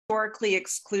historically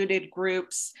excluded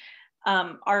groups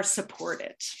are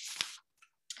supported.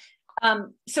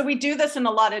 So we do this in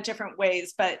a lot of different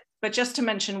ways, but just to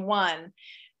mention one,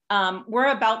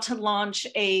 we're about to launch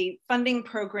a funding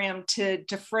program to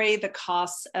defray the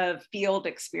costs of field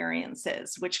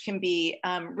experiences, which can be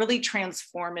really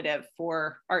transformative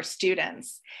for our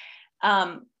students.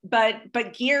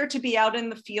 But gear to be out in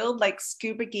the field, like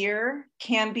scuba gear,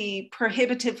 can be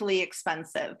prohibitively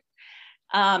expensive.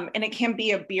 And it can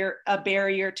be a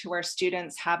barrier to our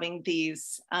students having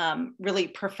these really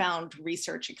profound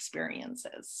research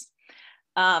experiences.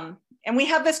 And we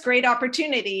have this great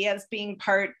opportunity as being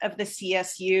part of the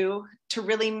CSU to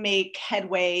really make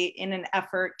headway in an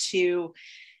effort to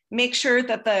make sure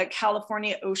that the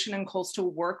California ocean and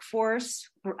coastal workforce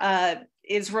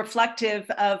is reflective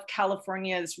of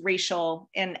California's racial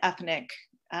and ethnic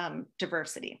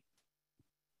diversity.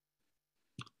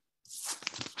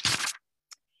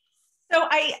 So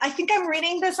I think I'm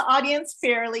reading this audience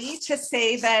fairly to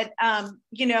say that,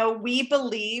 you know, we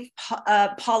believe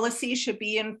policy should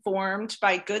be informed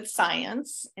by good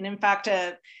science. And in fact,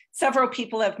 several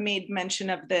people have made mention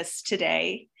of this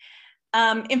today.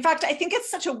 In fact, I think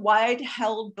it's such a wide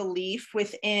held belief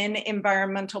within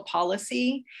environmental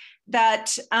policy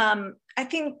that I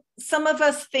think some of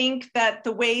us think that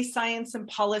the way science and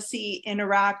policy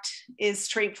interact is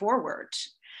straightforward.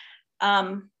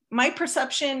 My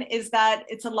perception is that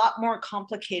it's a lot more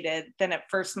complicated than it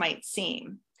first might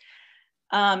seem.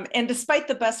 And despite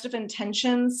the best of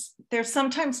intentions, there's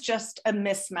sometimes just a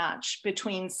mismatch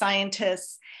between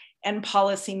scientists and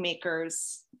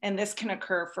policymakers, and this can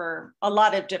occur for a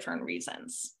lot of different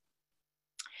reasons.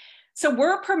 So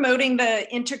we're promoting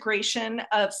the integration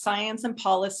of science and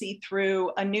policy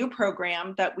through a new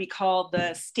program that we call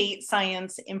the State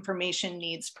Science Information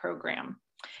Needs Program.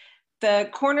 The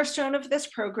cornerstone of this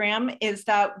program is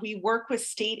that we work with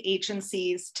state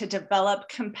agencies to develop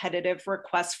competitive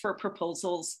requests for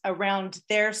proposals around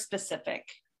their specific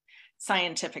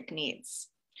scientific needs.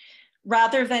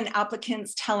 Rather than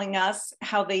applicants telling us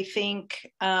how they think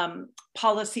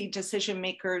policy decision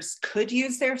makers could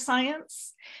use their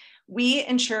science, we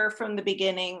ensure from the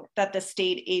beginning that the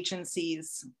state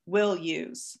agencies will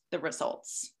use the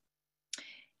results.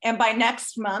 And by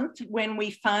next month, when we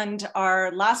fund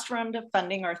our last round of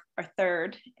funding, our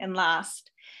third and last,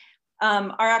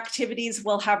 our activities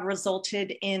will have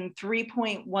resulted in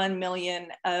 3.1 million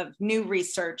of new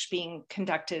research being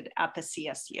conducted at the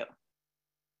CSU.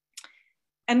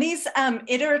 And these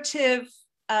iterative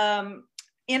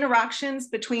interactions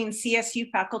between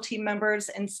CSU faculty members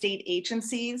and state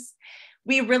agencies,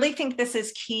 we really think this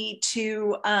is key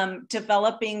to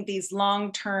developing these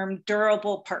long-term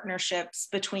durable partnerships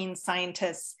between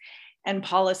scientists and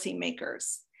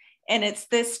policymakers. And it's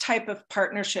this type of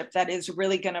partnership that is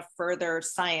really going to further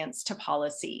science to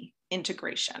policy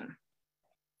integration.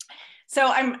 So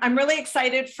I'm really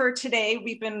excited for today.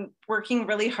 We've been working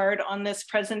really hard on this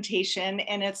presentation,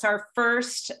 and it's our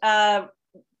first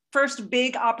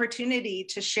big opportunity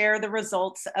to share the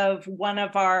results of one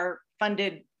of our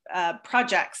funded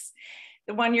projects.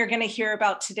 The one you're going to hear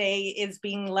about today is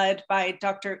being led by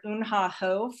Dr. Unha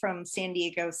Ho from San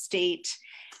Diego State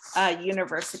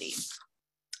University.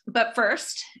 But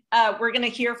first, we're going to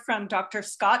hear from Dr.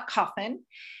 Scott Coffin,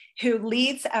 who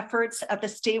leads efforts at the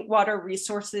State Water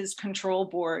Resources Control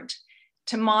Board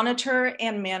to monitor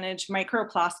and manage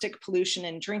microplastic pollution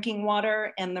in drinking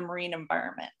water and the marine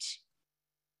environment.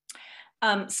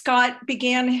 Scott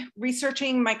began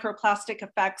researching microplastic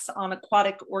effects on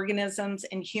aquatic organisms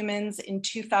and humans in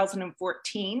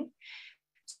 2014,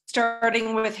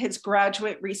 starting with his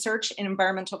graduate research in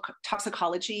environmental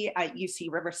toxicology at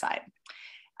UC Riverside.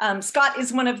 Scott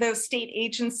is one of those state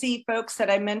agency folks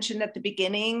that I mentioned at the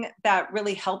beginning that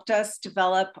really helped us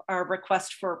develop our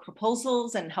request for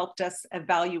proposals and helped us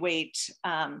evaluate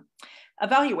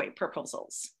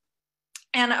proposals.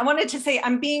 And I wanted to say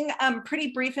I'm being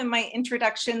pretty brief in my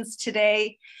introductions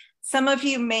today. Some of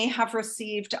you may have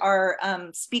received our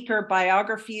speaker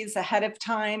biographies ahead of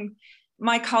time.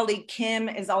 My colleague Kim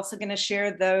is also going to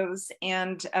share those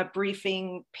and a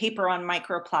briefing paper on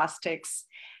microplastics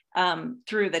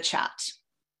through the chat.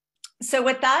 So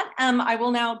with that, I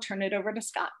will now turn it over to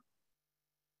Scott.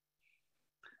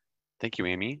 Thank you,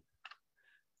 Amy.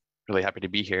 Really happy to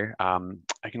be here.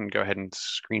 I can go ahead and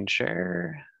screen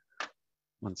share.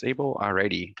 Once able,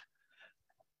 alrighty.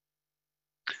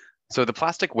 So the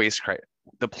plastic waste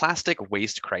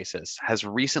crisis has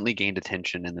recently gained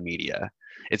attention in the media.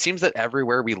 It seems that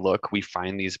everywhere we look, we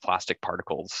find these plastic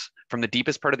particles, from the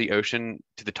deepest part of the ocean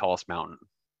to the tallest mountain.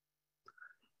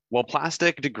 While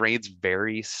plastic degrades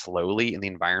very slowly in the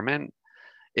environment,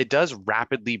 it does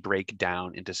rapidly break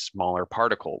down into smaller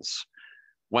particles.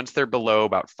 Once they're below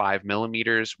about 5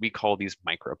 millimeters, we call these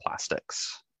microplastics.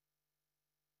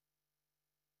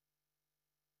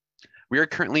 We are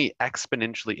currently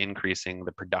exponentially increasing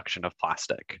the production of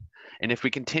plastic. And if we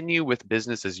continue with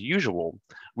business as usual,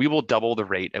 we will double the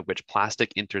rate at which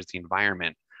plastic enters the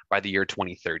environment by the year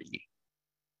 2030.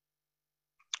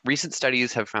 Recent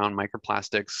studies have found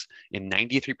microplastics in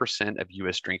 93% of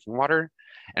US drinking water,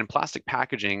 and plastic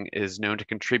packaging is known to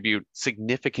contribute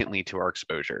significantly to our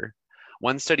exposure.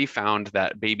 One study found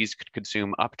that babies could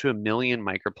consume up to 1 million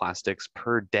microplastics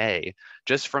per day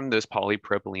just from those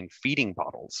polypropylene feeding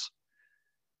bottles.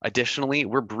 Additionally,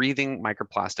 we're breathing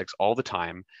microplastics all the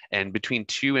time, and between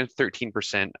 2 and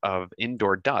 13% of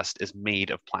indoor dust is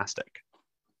made of plastic.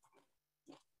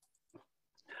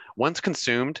 Once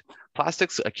consumed,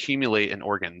 plastics accumulate in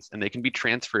organs and they can be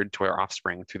transferred to our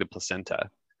offspring through the placenta.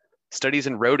 Studies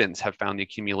in rodents have found the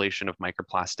accumulation of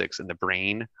microplastics in the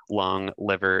brain, lung,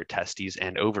 liver, testes,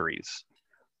 and ovaries.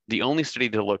 The only study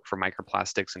to look for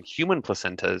microplastics in human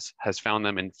placentas has found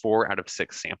them in 4 out of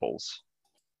 6 samples.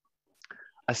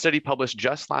 A study published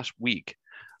just last week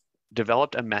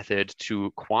developed a method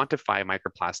to quantify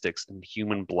microplastics in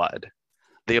human blood.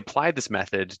 They applied this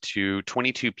method to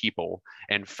 22 people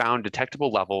and found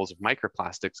detectable levels of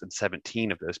microplastics in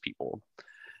 17 of those people.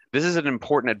 This is an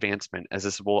important advancement as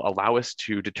this will allow us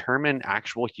to determine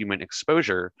actual human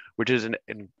exposure, which is an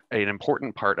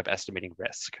important part of estimating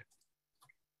risk.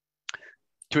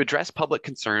 To address public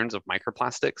concerns of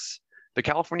microplastics, the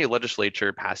California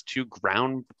legislature passed 2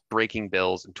 groundbreaking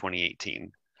bills in 2018.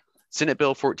 Senate Bill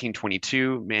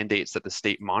 1422 mandates that the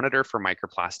state monitor for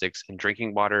microplastics in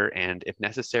drinking water and, if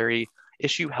necessary,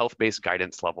 issue health-based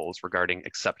guidance levels regarding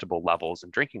acceptable levels in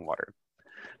drinking water.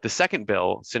 The second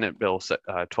bill, Senate Bill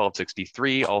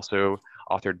 1263, also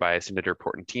authored by Senator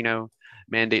Portantino,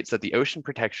 mandates that the Ocean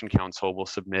Protection Council will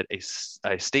submit a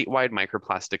statewide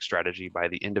microplastic strategy by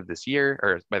the end of this year,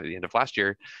 or by the end of last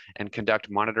year, and conduct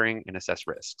monitoring and assess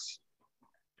risks.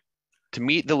 To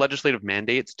meet the legislative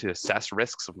mandates to assess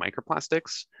risks of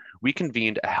microplastics, we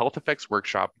convened a health effects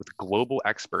workshop with global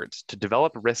experts to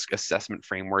develop risk assessment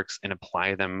frameworks and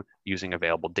apply them using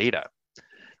available data.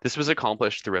 This was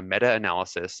accomplished through a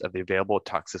meta-analysis of the available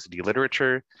toxicity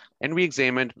literature, and we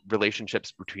examined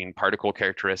relationships between particle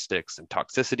characteristics and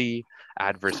toxicity,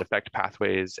 adverse effect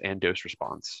pathways, and dose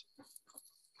response.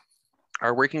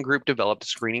 Our working group developed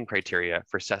screening criteria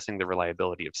for assessing the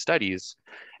reliability of studies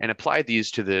and applied these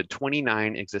to the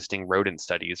 29 existing rodent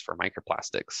studies for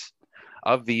microplastics.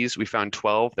 Of these, we found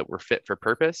 12 that were fit for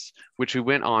purpose, which we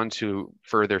went on to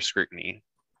further scrutiny.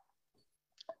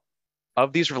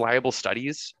 Of these reliable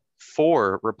studies,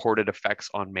 4 reported effects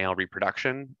on male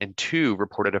reproduction and 2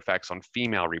 reported effects on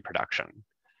female reproduction.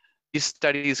 These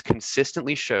studies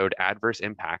consistently showed adverse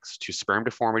impacts to sperm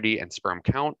deformity and sperm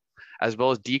count, as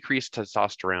well as decreased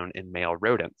testosterone in male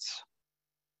rodents.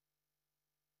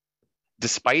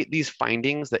 Despite these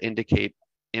findings that indicate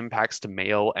impacts to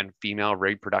male and female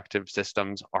reproductive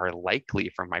systems are likely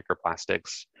from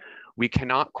microplastics, we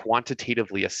cannot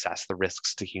quantitatively assess the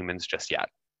risks to humans just yet.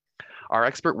 Our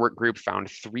expert work group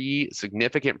found 3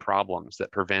 significant problems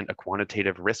that prevent a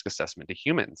quantitative risk assessment to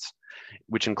humans,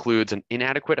 which includes an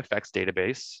inadequate effects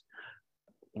database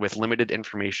with limited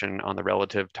information on the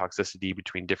relative toxicity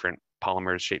between different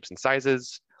polymers, shapes, and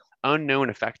sizes, unknown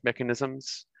effect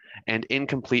mechanisms, and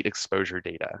incomplete exposure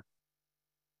data.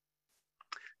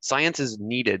 Science is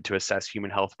needed to assess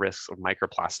human health risks of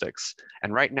microplastics,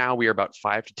 and right now we are about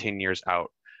 5 to 10 years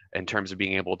out in terms of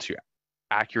being able to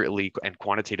accurately and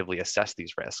quantitatively assess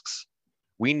these risks.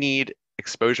 We need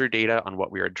exposure data on what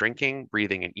we are drinking,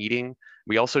 breathing, and eating.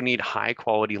 We also need high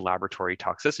quality laboratory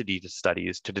toxicity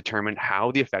studies to determine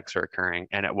how the effects are occurring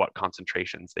and at what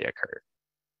concentrations they occur.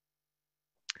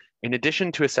 In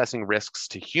addition to assessing risks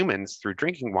to humans through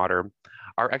drinking water,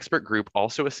 our expert group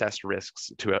also assessed risks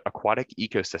to aquatic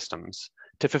ecosystems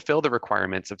to fulfill the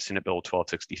requirements of Senate Bill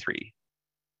 1263.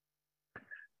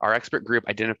 Our expert group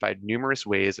identified numerous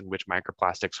ways in which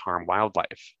microplastics harm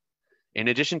wildlife. In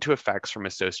addition to effects from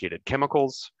associated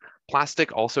chemicals,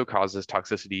 plastic also causes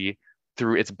toxicity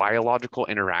through its biological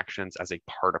interactions as a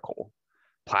particle.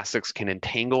 Plastics can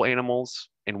entangle animals,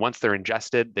 and once they're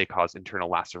ingested, they cause internal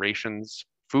lacerations,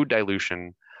 food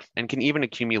dilution, and can even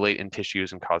accumulate in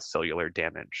tissues and cause cellular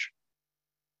damage.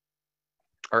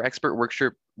 Our expert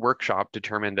workshop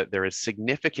determined that there is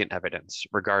significant evidence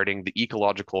regarding the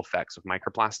ecological effects of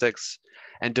microplastics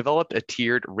and developed a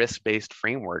tiered risk-based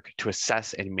framework to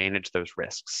assess and manage those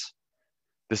risks.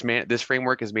 This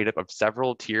framework is made up of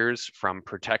several tiers from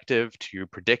protective to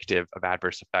predictive of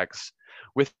adverse effects,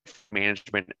 with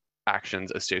management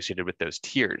actions associated with those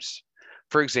tiers.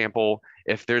 For example,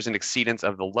 if there's an exceedance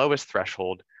of the lowest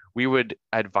threshold, we would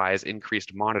advise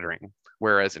increased monitoring,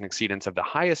 whereas an exceedance of the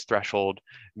highest threshold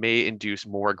may induce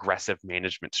more aggressive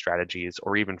management strategies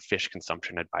or even fish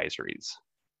consumption advisories.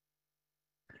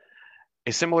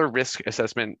 A similar risk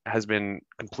assessment has been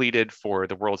completed for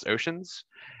the world's oceans,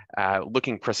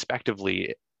 looking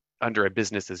prospectively under a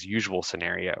business as usual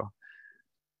scenario.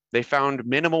 They found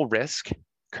minimal risk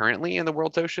currently in the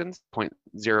world's oceans,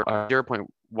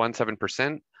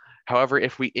 0.17%. However,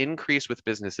 if we increase with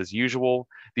business as usual,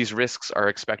 these risks are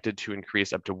expected to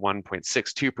increase up to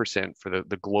 1.62% for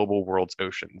the global world's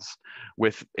oceans,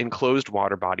 with enclosed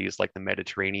water bodies like the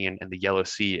Mediterranean and the Yellow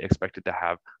Sea expected to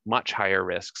have much higher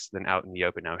risks than out in the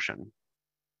open ocean.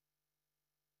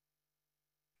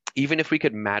 Even if we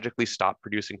could magically stop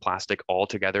producing plastic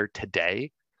altogether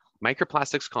today,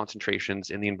 microplastics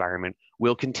concentrations in the environment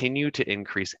will continue to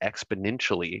increase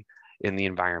exponentially in the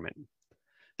environment.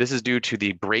 This is due to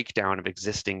the breakdown of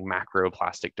existing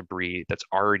macroplastic debris that's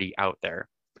already out there.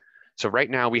 So right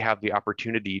now we have the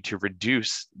opportunity to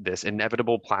reduce this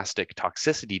inevitable plastic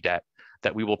toxicity debt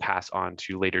that we will pass on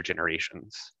to later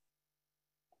generations.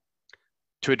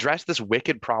 To address this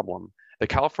wicked problem, the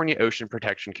California Ocean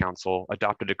Protection Council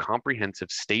adopted a comprehensive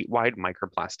statewide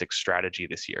microplastic strategy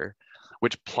this year,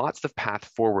 which plots the path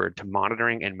forward to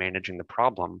monitoring and managing the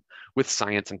problem with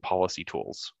science and policy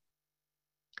tools.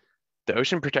 The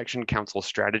Ocean Protection Council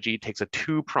strategy takes a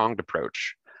two-pronged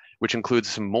approach, which includes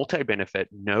some multi-benefit,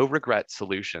 no-regret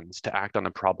solutions to act on the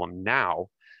problem now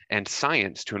and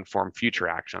science to inform future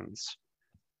actions.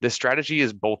 This strategy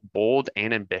is both bold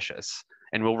and ambitious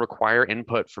and will require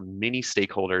input from many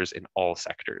stakeholders in all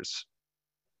sectors.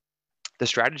 The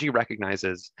strategy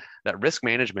recognizes that risk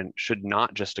management should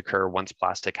not just occur once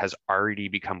plastic has already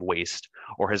become waste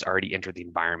or has already entered the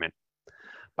environment.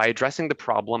 By addressing the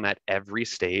problem at every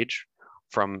stage,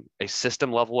 from a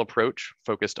system-level approach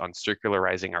focused on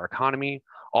circularizing our economy,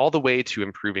 all the way to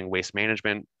improving waste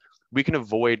management, we can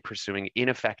avoid pursuing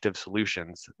ineffective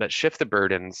solutions that shift the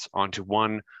burdens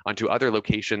onto other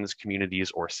locations, communities,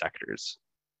 or sectors.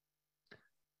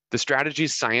 The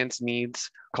strategy's science needs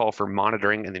call for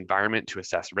monitoring in the environment to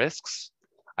assess risks,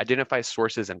 identify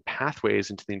sources and pathways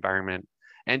into the environment,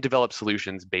 and develop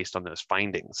solutions based on those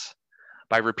findings.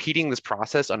 By repeating this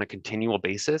process on a continual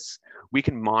basis, we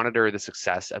can monitor the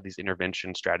success of these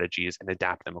intervention strategies and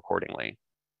adapt them accordingly.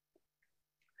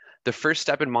 The first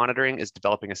step in monitoring is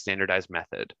developing a standardized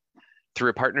method. Through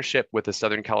a partnership with the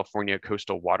Southern California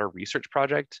Coastal Water Research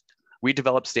Project, we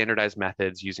developed standardized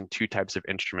methods using two types of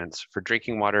instruments for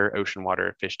drinking water, ocean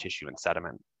water, fish tissue, and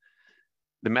sediment.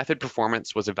 The method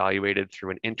performance was evaluated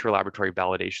through an interlaboratory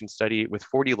validation study with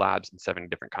 40 labs in 7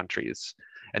 different countries.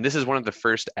 And this is one of the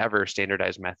first ever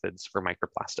standardized methods for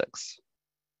microplastics.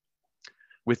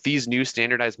 With these new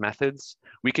standardized methods,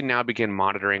 we can now begin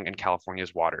monitoring in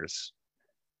California's waters.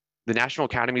 The National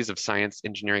Academies of Science,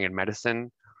 Engineering, and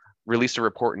Medicine released a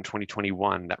report in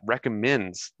 2021 that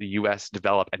recommends the US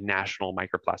develop a national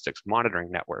microplastics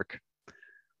monitoring network.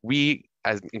 We,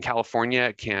 as in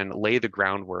California, can lay the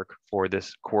groundwork for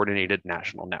this coordinated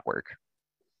national network.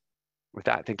 With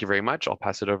that, thank you very much. I'll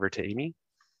pass it over to Amy.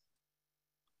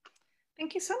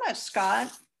 Thank you so much,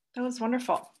 Scott. That was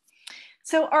wonderful.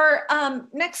 So our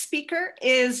next speaker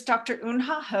is Dr.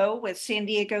 Eunha Ho with San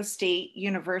Diego State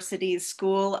University's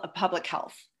School of Public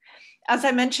Health. As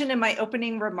I mentioned in my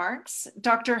opening remarks,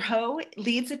 Dr. Ho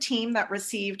leads a team that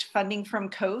received funding from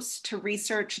COAST to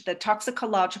research the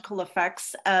toxicological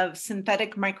effects of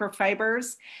synthetic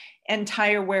microfibers and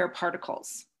tire wear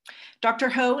particles. Dr.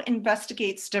 Ho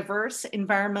investigates diverse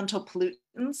environmental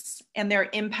pollutants and their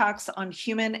impacts on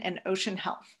human and ocean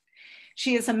health.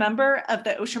 She is a member of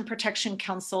the Ocean Protection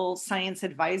Council Science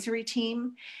Advisory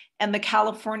Team and the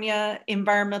California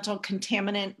Environmental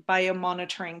Contaminant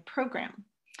Biomonitoring Program.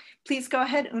 Please go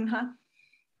ahead, Eunha.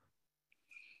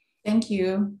 Thank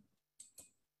you.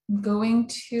 I'm going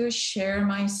to share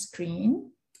my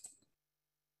screen.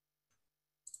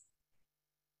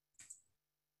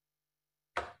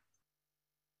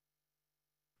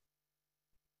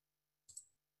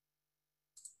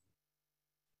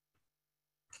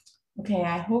 Okay,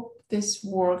 I hope this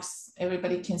works.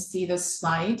 Everybody can see the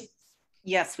slide.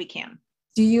 Yes, we can.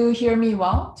 Do you hear me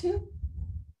well too?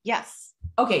 Yes.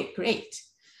 Okay, great.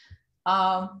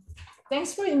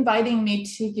 Thanks for inviting me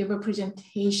to give a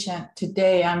presentation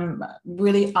today. I'm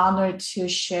really honored to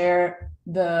share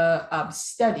the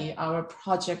study, our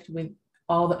project with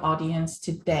all the audience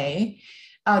today.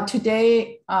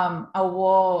 Today, I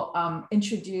will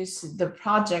introduce the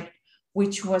project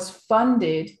which was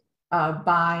funded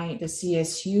by the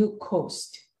CSU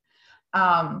COAST.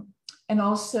 And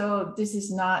also, this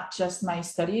is not just my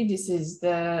study. This is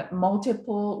the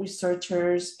multiple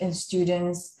researchers and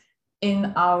students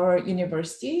in our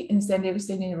university, in San Diego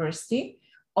State University.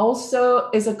 Also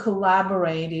is a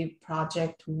collaborative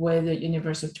project with the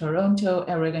University of Toronto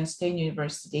and Oregon State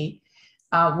University.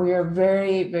 We are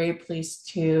very, very pleased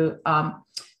to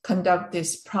conduct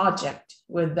this project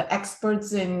with the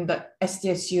experts in the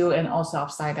SDSU and also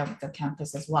outside of the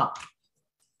campus as well.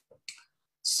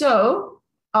 So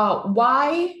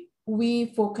why we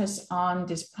focus on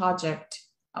this project?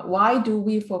 Why do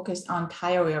we focus on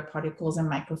tire wear particles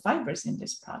and microfibers in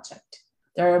this project?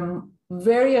 There are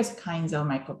various kinds of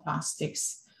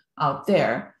microplastics out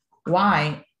there.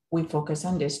 Why we focus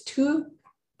on these two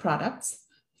products?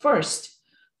 First,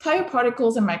 tire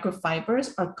particles and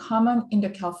microfibers are common in the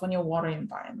California water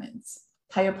environments.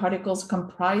 Tire particles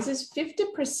comprises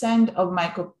 50% of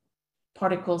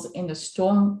microparticles in the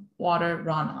stormwater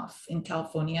runoff in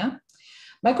California.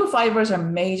 Microfibers are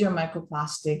major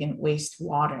microplastic in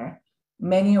wastewater.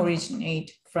 Many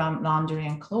originate from laundry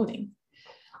and clothing.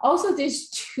 Also, these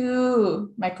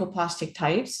two microplastic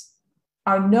types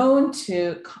are known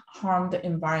to harm the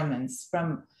environments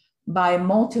by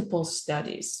multiple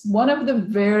studies. One of the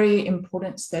very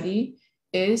important study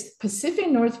is Pacific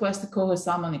Northwest coho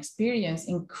salmon experience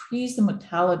increased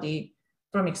mortality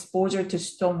from exposure to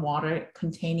stormwater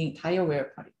containing tire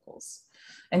wear particles,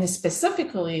 and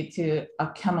specifically to a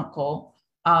chemical,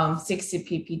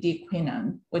 6-ppd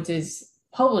quinone, which is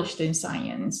published in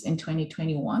Science in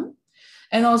 2021.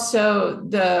 And also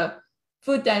the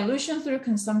food dilution through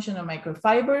consumption of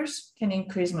microfibers can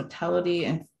increase mortality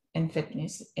and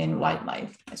fitness in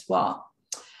wildlife as well.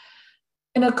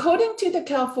 And according to the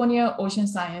California Ocean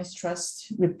Science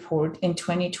Trust report in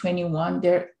 2021,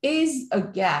 there is a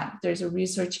gap. There's a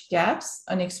research gaps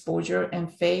on exposure and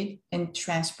fate and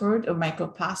transport of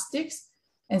microplastics,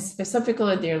 and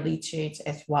specifically their leachates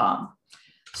as well.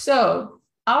 So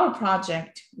our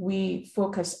project, we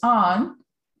focus on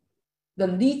the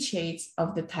leachates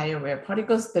of the tire wear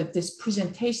particles. But this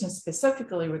presentation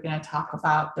specifically, we're going to talk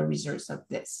about the results of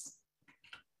this.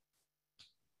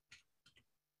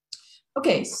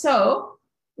 Okay, so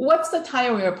what's the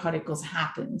tire wear particles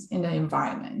happens in the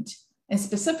environment, and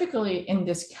specifically in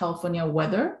this California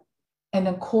weather and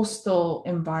the coastal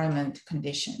environment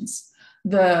conditions?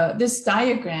 This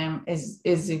diagram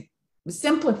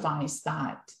simplifies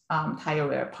that tire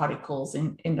wear particles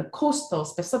in the coastal,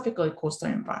 specifically coastal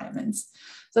environments.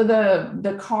 So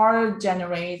the car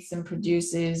generates and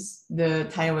produces the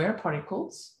tire wear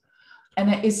particles, and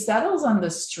it settles on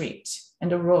the street and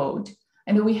the road.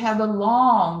 And we have a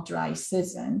long dry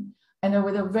season, and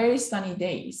with a very sunny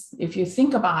days. If you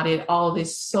think about it, all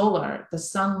this solar, the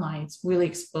sunlight really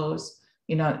expose,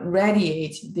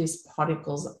 radiate these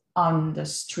particles on the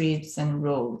streets and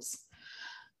roads.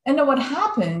 And then what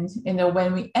happens,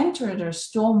 when we enter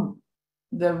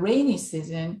the rainy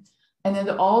season, and then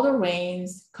all the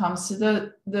rains comes to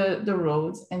the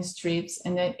roads and streets,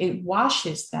 and then it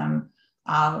washes them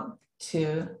out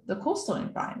to the coastal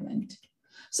environment.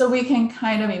 So we can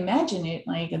kind of imagine it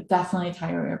like definitely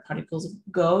tire wear particles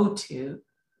go to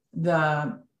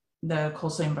the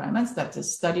coastal environments. That the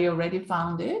study already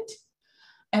found it.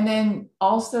 And then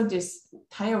also this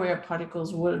tire wear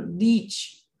particles will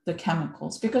leach the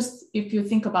chemicals, because if you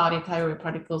think about it, tire wear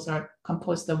particles are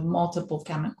composed of multiple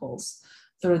chemicals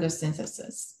through the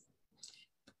synthesis.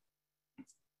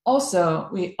 Also,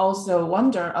 we also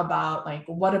wonder about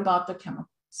what about the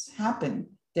chemicals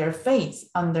happen? Their fates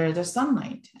under the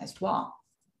sunlight as well.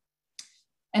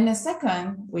 And the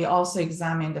second, we also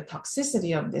examine the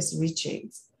toxicity of these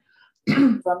leachates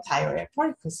from tire wear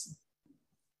particles.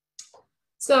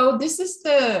 So this is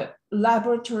the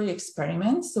laboratory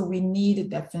experiment. So we need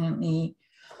definitely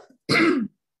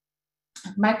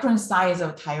micron size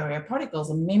of tire wear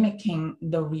particles mimicking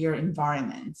the real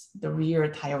environment, the real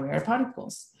tire wear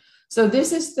particles. So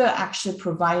this is actually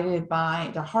provided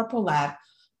by the Harper Lab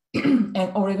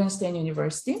at Oregon State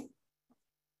University.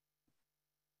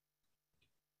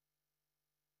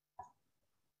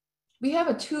 We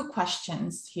have two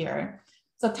questions here.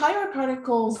 So tire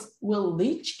particles will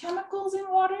leach chemicals in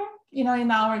water, in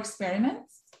our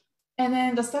experiments. And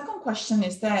then the second question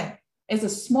is that is the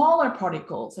smaller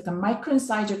particles, like a micron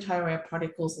size of tire wear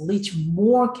particles, leach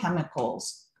more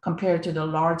chemicals compared to the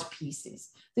large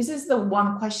pieces? This is the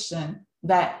one question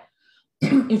that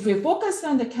if we focus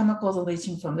on the chemicals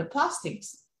leaching from the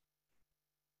plastics,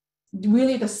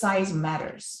 really the size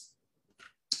matters.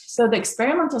 So the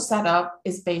experimental setup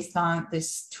is based on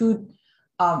these two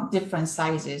different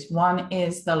sizes. One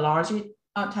is the large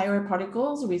tire wear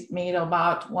particles, we made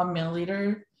about 1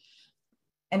 milliliter.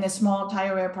 And the small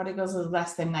tire particles is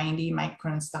less than 90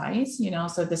 micron size,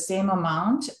 so the same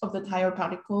amount of the tire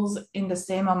particles in the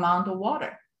same amount of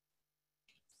water.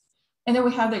 And then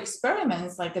we have the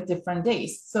experiments like at different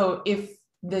days. So if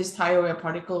these tire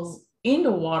particles in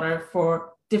the water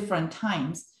for different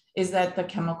times, is that the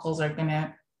chemicals are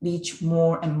gonna leach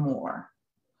more and more.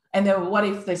 And then what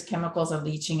if these chemicals are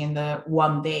leaching in the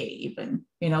one day even?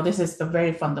 This is the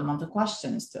very fundamental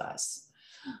questions to us.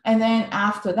 And then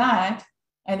after that,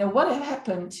 and then what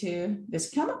happened to these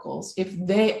chemicals if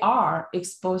they are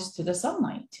exposed to the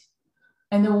sunlight?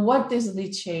 And then what this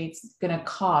leachate is gonna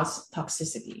cause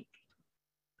toxicity?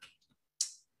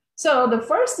 So the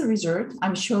first result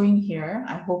I'm showing here,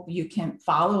 I hope you can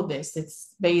follow this.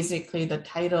 It's basically the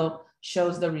title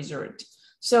shows the result.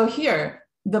 So here,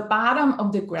 the bottom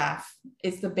of the graph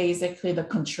is basically the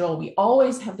control. We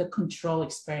always have the control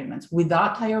experiments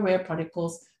without tire wear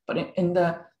particles, but in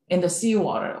the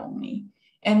seawater only.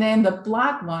 And then the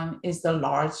black one is the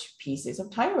large pieces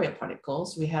of tire wear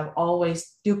particles. We have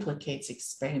always duplicates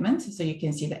experiments. So you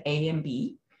can see the A and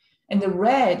B. And the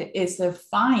red is the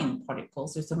fine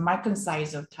particles. It's a micron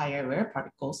size of tire wear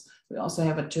particles. We also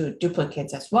have two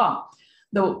duplicates as well.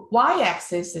 The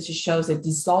y-axis that shows the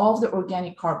dissolved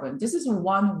organic carbon. This is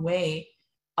one way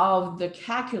of the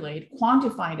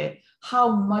quantified it,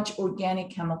 how much organic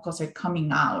chemicals are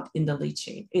coming out in the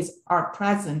leachate, are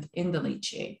present in the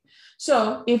leachate.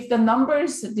 So if the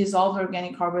numbers dissolved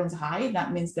organic carbon is high,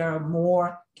 that means there are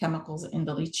more chemicals in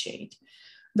the leachate.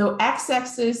 The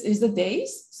x-axis is the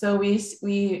days. So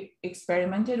we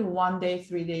experimented 1 day,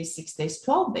 3 days, 6 days,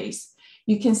 12 days.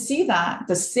 You can see that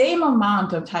the same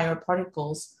amount of tire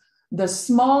particles, the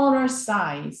smaller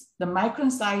size, the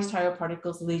micron size tire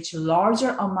particles leach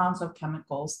larger amounts of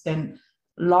chemicals than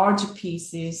large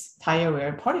pieces tire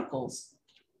wear particles.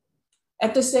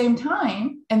 At the same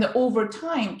time, and over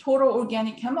time, total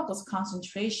organic chemicals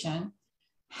concentration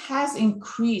has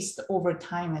increased over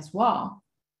time as well.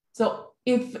 So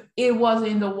if it was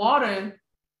in the water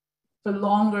for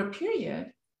longer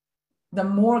period, the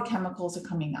more chemicals are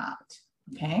coming out,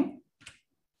 okay?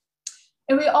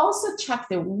 And we also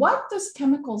checked what those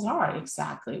chemicals are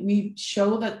exactly. We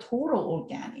show the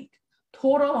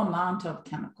total amount of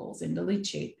chemicals in the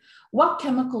leachate, what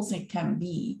chemicals it can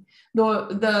be.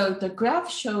 The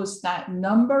graph shows that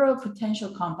number of potential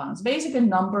compounds, basically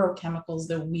number of chemicals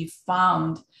that we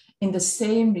found in the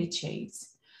same leachates.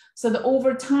 So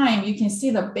over time, you can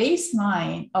see the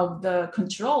baseline of the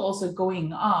control also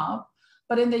going up.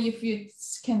 But if you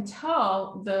can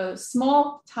tell, the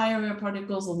small tire wear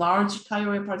particles, large tire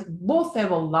wear particles, both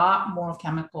have a lot more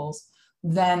chemicals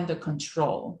than the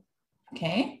control,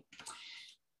 okay?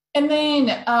 And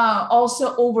then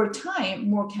also over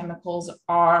time,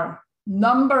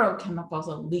 number of chemicals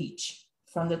are leached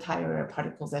from the tire wear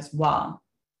particles as well.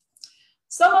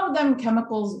 Some of them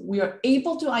chemicals we are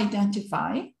able to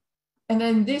identify. And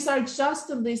then these are just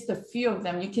to list a few of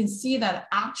them. You can see that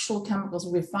actual chemicals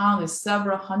we found is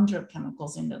several hundred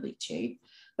chemicals in the leachate.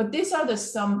 But these are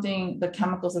the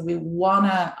chemicals that we want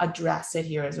to address it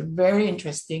here. It's very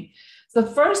interesting. The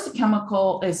first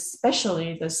chemical is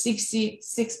especially the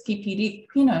 6-ppd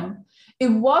quinone.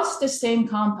 It was the same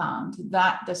compound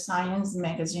that the Science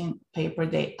magazine paper,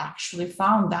 they actually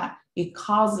found that it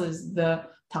causes the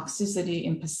toxicity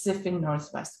in Pacific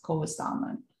Northwest coho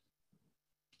salmon.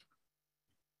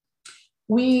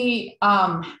 We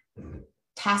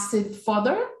tested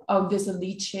further of these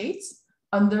leachates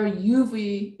under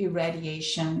UV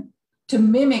irradiation to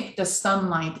mimic the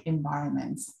sunlight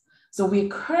environments. So we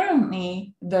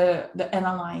currently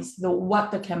analyze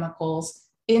what the chemicals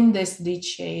in this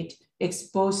leachate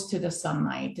exposed to the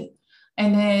sunlight.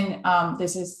 And then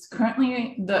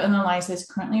the analysis is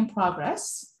currently in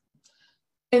progress.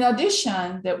 In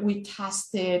addition, that we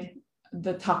tested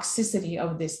the toxicity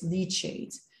of this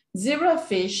leachate.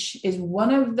 Zebrafish is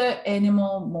one of the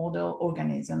animal model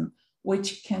organisms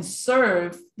which can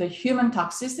serve the human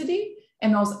toxicity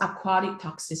and also aquatic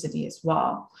toxicity as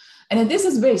well. And this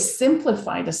is very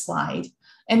simplified slide.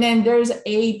 And then there's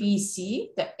A, B,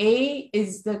 C. The A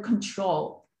is the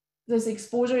control. There's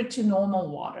exposure to normal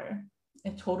water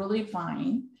and totally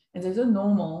fine. And there's a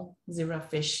normal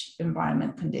zebrafish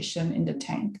environment condition in the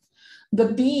tank. The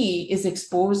B is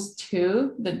exposed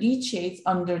to the leachates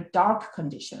under dark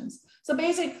conditions. So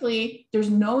basically, there's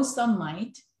no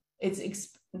sunlight.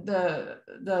 The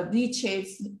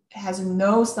leachates has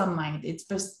no sunlight. It's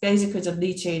basically the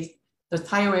leachates, the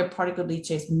tire wear particle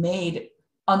leachates made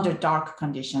under dark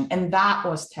condition, and that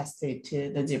was tested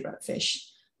to the zebrafish.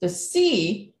 The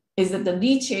C is that the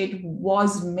leachate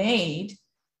was made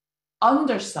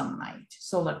under sunlight,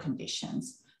 solar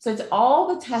conditions. So it's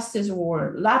all the tests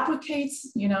were lab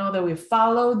replicates, that we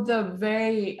followed the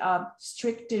very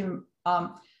strict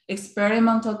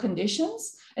experimental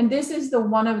conditions. And this is the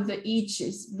one of the each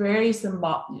is very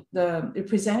symbol, the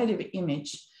representative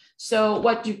image. So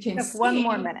what you can see. One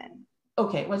more minute.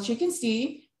 Okay, what you can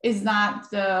see is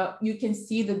that you can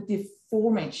see the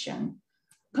deformation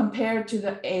compared to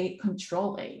the A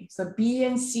control A. So B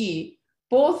and C,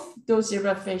 both those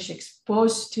zebrafish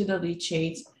exposed to the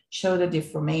leachates show the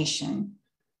deformation.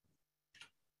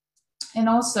 And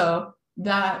also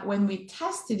that when we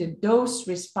tested the dose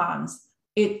response,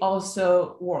 it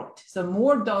also worked. So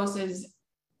more doses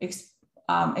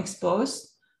exposed,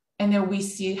 and then we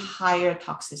see higher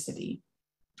toxicity.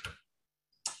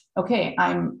 Okay,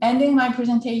 I'm ending my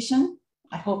presentation.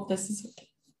 I hope this is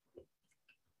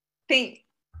okay.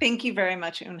 Thank you very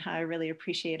much, Unha. I really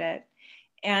appreciate it.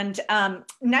 And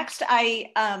next,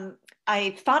 I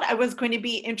thought I was going to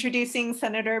be introducing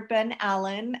Senator Ben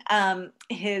Allen.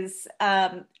 His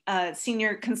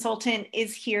senior consultant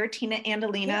is here, Tina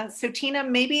Andolina. Yeah. So Tina,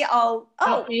 maybe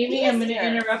Amy, I'm going to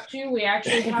interrupt you. We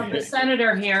actually have the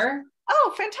senator here.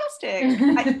 Oh,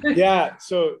 fantastic. Yeah,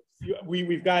 so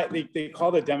we've got, they call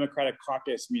the Democratic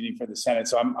Caucus meeting for the Senate.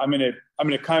 So I'm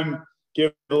gonna come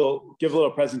give a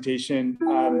little presentation,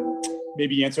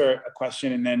 maybe answer a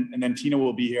question, and then Tina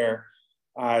will be here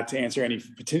to answer any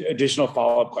additional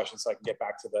follow-up questions, so I can get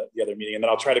back to the other meeting, and then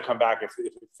I'll try to come back if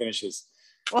it finishes.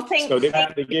 Well, thanks. So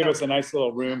they gave us a nice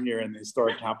little room here in the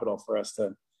historic Capitol for us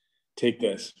to take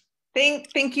this.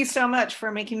 Thank you so much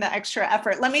for making the extra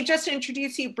effort. Let me just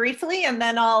introduce you briefly, and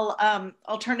then I'll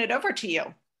turn it over to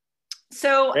you.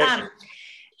 So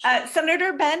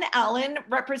Senator Ben Allen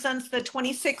represents the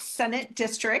 26th Senate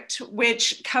District,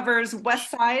 which covers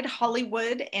West Side,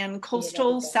 Hollywood, and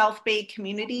coastal South Bay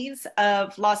communities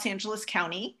of Los Angeles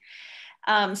County.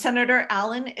 Senator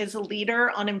Allen is a leader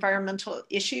on environmental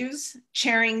issues,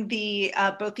 chairing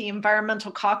both the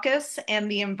Environmental Caucus and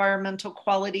the Environmental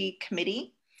Quality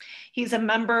Committee. He's a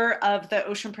member of the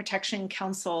Ocean Protection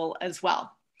Council as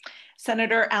well.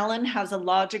 Senator Allen has a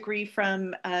law degree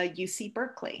from UC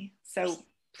Berkeley. So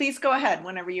please go ahead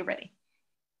whenever you're ready.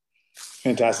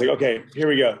 Fantastic. Okay, here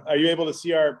we go. Are you able to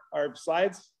see our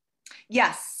slides?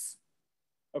 Yes.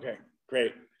 Okay,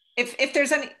 great. If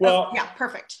there's any, well, yeah,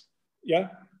 perfect. Yeah,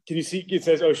 can you see, it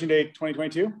says Ocean Day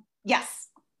 2022? Yes.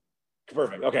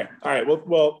 Perfect, okay. All right,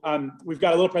 well, we've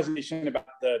got a little presentation about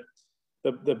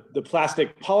the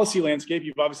plastic policy landscape.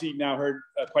 You've obviously now heard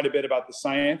quite a bit about the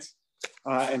science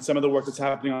and some of the work that's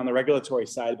happening on the regulatory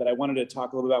side, but I wanted to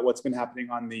talk a little about what's been happening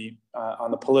on the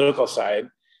political side.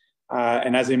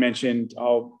 And as I mentioned,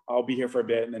 I'll be here for a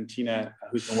bit, and then Tina,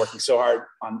 who's been working so hard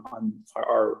on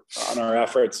our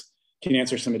efforts, can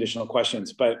answer some additional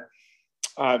questions. But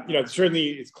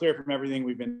certainly it's clear from everything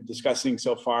we've been discussing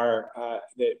so far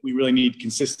that we really need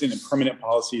consistent and permanent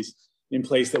policies in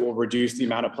place that will reduce the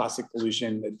amount of plastic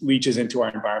pollution that leaches into our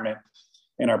environment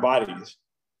and our bodies.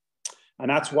 And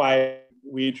that's why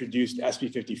we introduced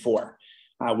SB 54,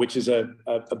 which is a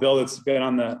bill that's been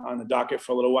on the docket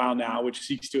for a little while now, which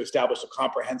seeks to establish a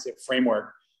comprehensive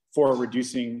framework for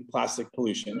reducing plastic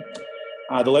pollution.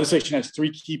 The legislation has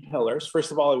three key pillars.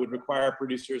 First of all, it would require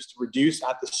producers to reduce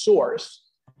at the source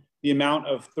the amount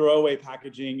of throwaway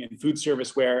packaging and food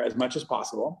serviceware as much as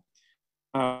possible.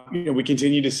 We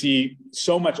continue to see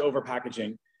so much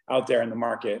over-packaging out there in the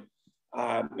market,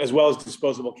 as well as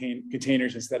disposable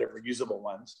containers instead of reusable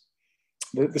ones.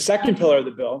 The second pillar of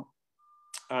the bill,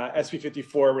 SB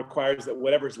 54, requires that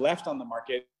whatever's left on the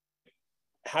market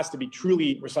has to be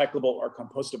truly recyclable or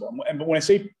compostable. And when I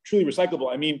say truly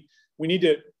recyclable, I mean we need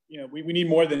to, we need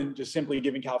more than just simply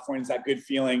giving Californians that good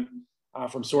feeling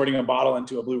from sorting a bottle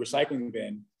into a blue recycling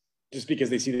bin just because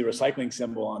they see the recycling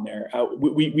symbol on there.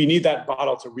 We need that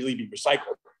bottle to really be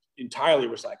recycled, entirely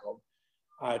recycled,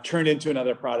 turned into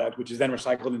another product, which is then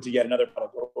recycled into yet another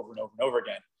product over and over and over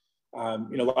again.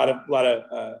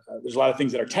 There's a lot of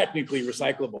things that are technically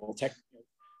recyclable,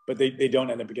 but they don't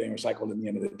end up getting recycled in the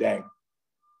end of the day.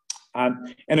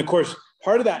 And of course,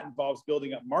 part of that involves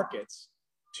building up markets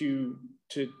to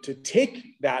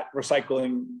take that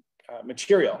recycling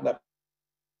material,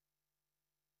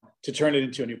 to turn it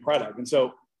into a new product. And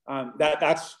so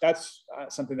that's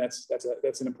something that's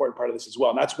an important part of this as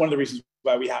well. And that's one of the reasons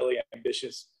why we have really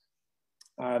ambitious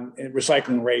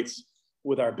recycling rates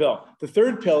with our bill. The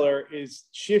third pillar is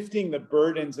shifting the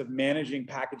burdens of managing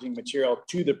packaging material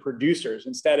to the producers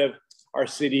instead of our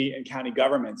city and county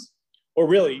governments, or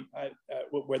really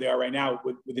where they are right now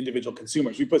with individual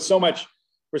consumers. We put so much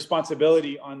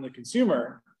responsibility on the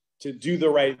consumer to do the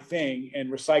right thing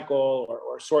and recycle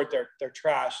or sort their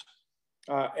trash,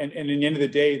 and in the end of the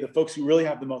day, the folks who really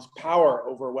have the most power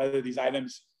over whether these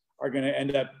items are going to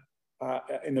end up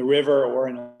in the river or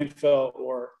in a landfill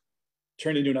or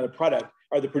turned into another product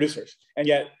are the producers. And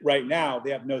yet right now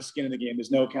they have no skin in the game.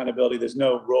 There's no accountability. There's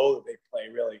no role that they play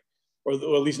really, or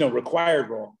at least no required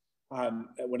role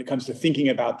when it comes to thinking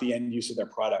about the end use of their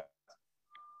product.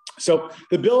 So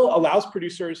the bill allows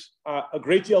producers a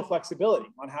great deal of flexibility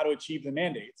on how to achieve the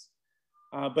mandates,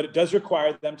 but it does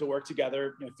require them to work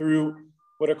together through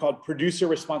what are called producer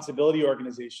responsibility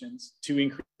organizations to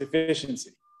increase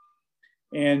efficiency.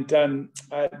 And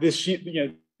this is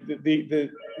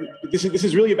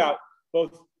really about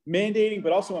both mandating,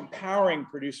 but also empowering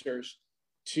producers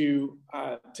to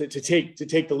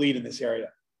take the lead in this area.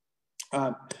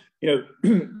 We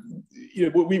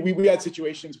had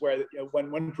situations where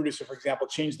when one producer, for example,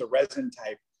 changed the resin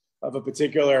type of a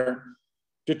particular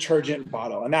detergent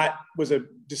bottle, and that was a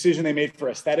decision they made for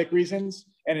aesthetic reasons,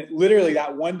 and literally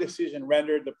that one decision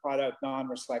rendered the product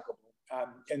non-recyclable.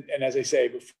 And as I say,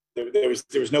 there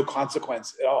was no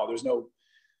consequence at all. There's no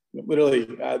literally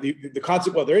the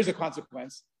consequence. Well, there is a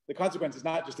consequence. The consequence is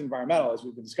not just environmental, as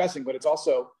we've been discussing, but it's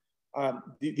also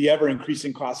the ever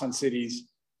increasing costs on cities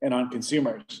and on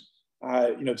consumers.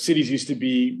 Cities used to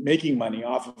be making money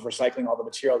off of recycling all the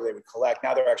material they would collect.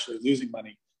 Now they're actually losing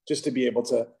money just to be able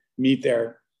to meet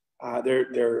their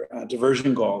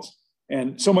diversion goals.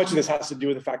 And so much of this has to do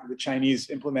with the fact that the Chinese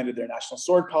implemented their national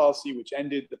sword policy, which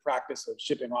ended the practice of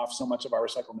shipping off so much of our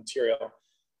recycled material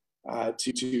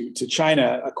to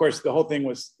China. Of course, the whole thing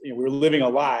was, we were living a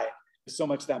lie. So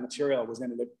much of that material was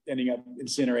ending up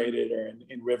incinerated or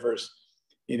in rivers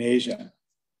in Asia.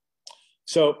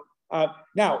 So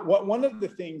now, one of the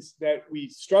things that we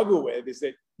struggle with is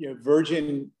that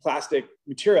virgin plastic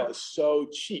material is so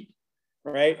cheap,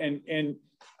 right? And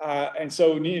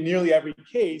so in nearly every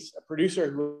case, a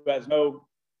producer who has no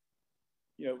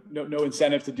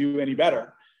incentive to do any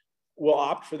better will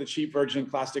opt for the cheap virgin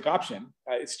plastic option.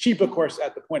 It's cheap, of course,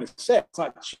 at the point of sale. It's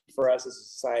not cheap for us as a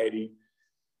society.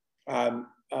 But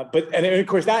of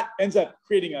course, that ends up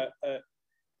creating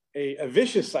a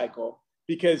vicious cycle,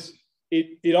 because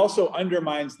it also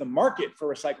undermines the market for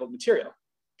recycled material.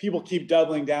 People keep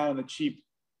doubling down on the cheap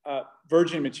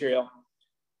virgin material,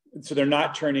 and so they're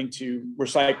not turning to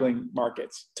recycling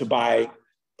markets to buy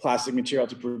plastic material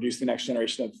to produce the next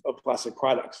generation of plastic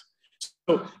products.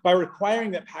 So by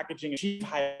requiring that packaging achieve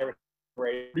higher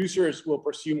rate, producers will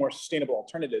pursue more sustainable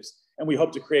alternatives, and we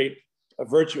hope to create a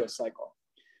virtuous cycle.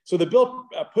 So the bill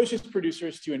pushes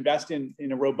producers to invest in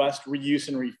a robust reuse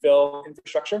and refill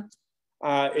infrastructure.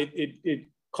 It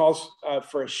calls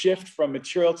for a shift from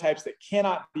material types that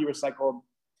cannot be recycled,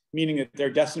 meaning that they're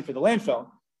destined for the landfill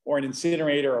or an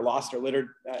incinerator or lost or littered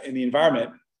in the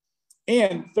environment.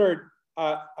 And third,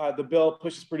 the bill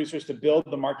pushes producers to build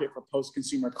the market for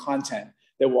post-consumer content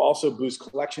that will also boost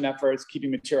collection efforts, keeping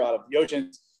material out of the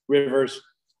oceans, rivers,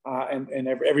 and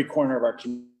every corner of our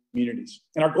communities.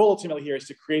 And our goal ultimately here is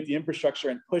to create the infrastructure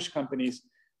and push companies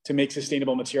to make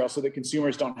sustainable material so that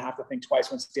consumers don't have to think twice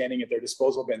when standing at their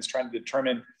disposal bins trying to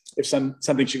determine if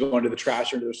something should go into the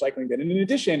trash or into the recycling bin. And in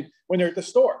addition, when they're at the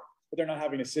store, but they're not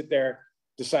having to sit there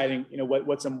deciding,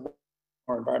 what's a more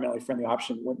environmentally friendly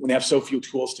option when they have so few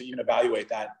tools to even evaluate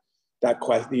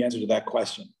the answer to that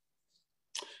question.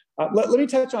 Let me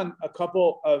touch on a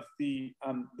couple of the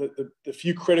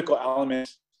few critical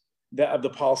elements of the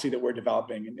policy that we're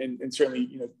developing, and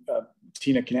certainly,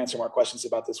 Tina can answer more questions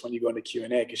about this when you go into Q&A,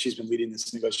 because she's been leading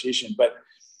this negotiation. But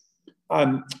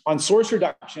on source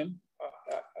reduction,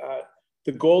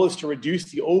 the goal is to reduce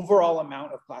the overall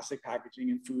amount of plastic packaging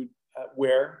and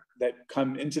foodware that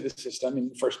come into the system in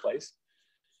the first place.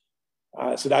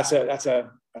 So that's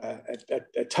a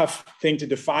tough thing to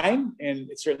define, and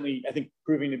it's certainly, I think,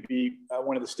 proving to be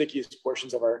one of the stickiest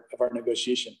portions of our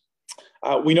negotiation.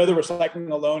 We know that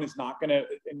recycling alone is not going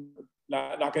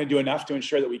to do enough to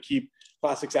ensure that we keep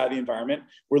plastics out of the environment.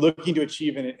 We're looking to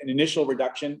achieve an initial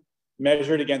reduction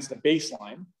measured against a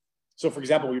baseline. So, for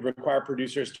example, we require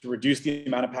producers to reduce the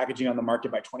amount of packaging on the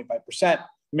market by 25%,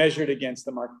 measured against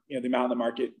the market, the amount on the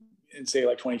market in, say,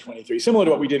 like 2023, similar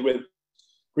to what we did with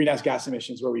greenhouse gas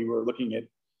emissions, where we were looking at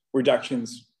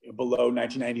reductions below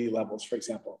 1990 levels, for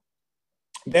example.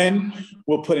 Then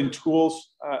we'll put in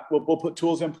tools. We'll put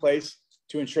tools in place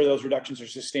to ensure those reductions are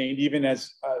sustained, even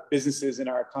as businesses in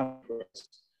our economy grows.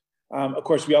 Of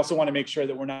course, we also want to make sure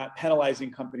that we're not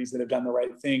penalizing companies that have done the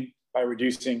right thing by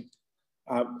reducing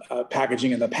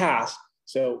packaging in the past.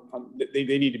 So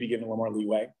they need to be given a little more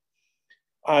leeway.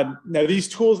 Now, these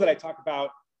tools that I talk about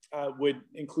would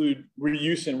include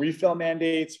reuse and refill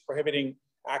mandates, prohibiting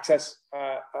access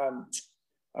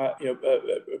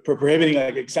prohibiting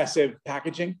like excessive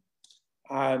packaging,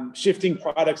 shifting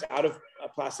products out of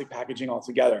plastic packaging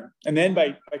altogether. And then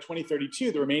by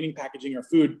 2032, the remaining packaging or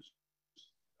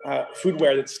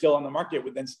foodware that's still on the market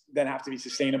would then have to be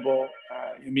sustainable,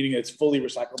 meaning that it's fully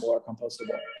recyclable or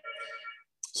compostable.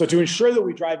 So to ensure that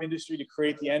we drive industry to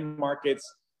create the end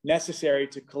markets necessary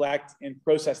to collect and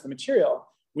process the material,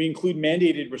 we include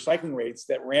mandated recycling rates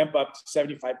that ramp up to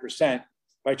 75%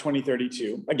 by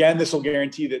 2032. Again, this will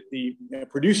guarantee that the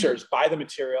producers buy the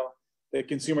material that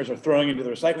consumers are throwing into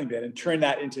the recycling bin and turn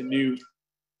that into new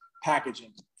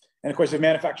packaging. And of course, if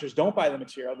manufacturers don't buy the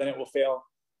material, then it will fail.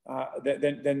 Then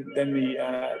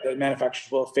the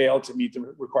manufacturers will fail to meet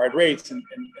the required rates, and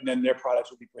then their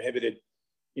products will be prohibited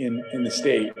in the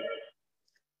state.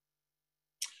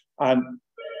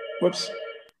 Whoops.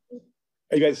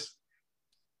 Are you guys?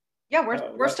 Yeah,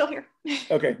 we're still here.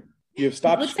 Okay. You've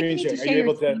stopped screen sharing. Are you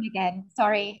able to? Again?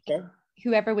 Sorry. Okay.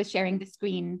 Whoever was sharing the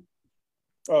screen.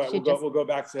 All right, we'll go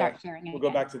back to go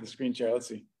back to the screen share. Let's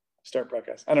see. Start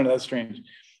broadcast. I don't know. That's strange.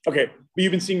 Okay, but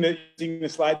you've been seeing the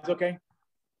slides. Okay.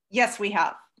 Yes, we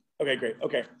have. Okay, great.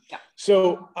 Okay. Yeah.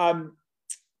 So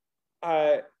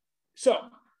the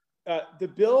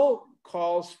bill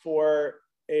calls for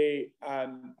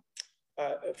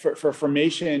for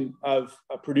formation of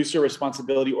producer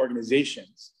responsibility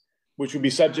organizations, which would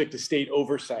be subject to state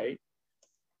oversight.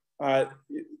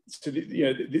 So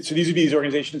these would be these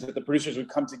organizations that the producers would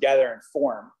come together and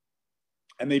form,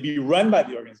 and they'd be run by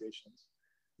the organizations.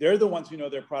 They're the ones who know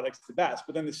their products the best,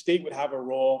 but then the state would have a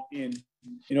role in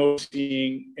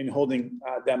overseeing and holding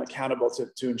them accountable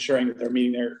to ensuring that they're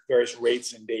meeting their various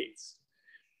rates and dates.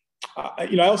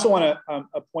 I also want to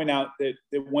point out that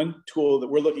one tool that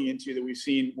we're looking into that we've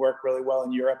seen work really well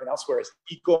in Europe and elsewhere is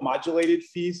eco-modulated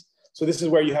fees. So this is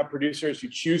where you have producers who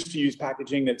choose to use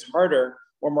packaging that's harder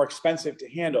or more expensive to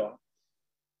handle.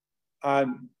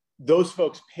 Those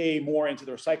folks pay more into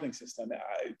the recycling system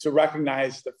to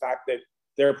recognize the fact that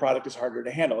their product is harder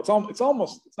to handle. It's not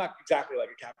exactly like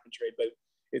a cap and trade, but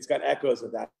it's got echoes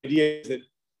of that. The idea is that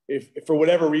if for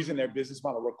whatever reason their business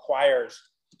model requires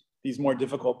these more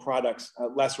difficult products,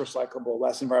 less recyclable,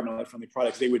 less environmentally friendly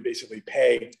products, they would basically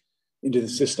pay into the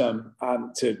system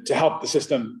to help the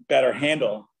system better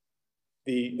handle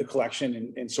the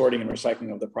collection and sorting and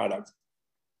recycling of the product.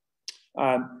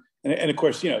 And of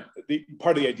course,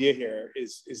 part of the idea here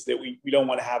is that we don't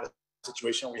want to have a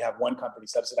situation where we have one company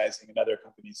subsidizing another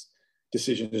company's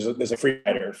decision. There's a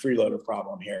freeloader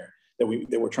problem here that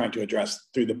we're trying to address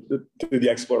through the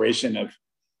exploration of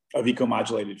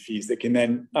eco-modulated fees that can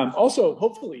then also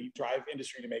hopefully drive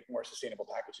industry to make more sustainable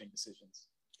packaging decisions.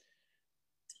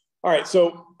 All right,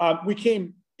 so we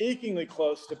came achingly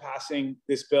close to passing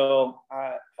this bill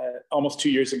almost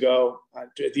 2 years ago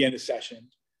at the end of session.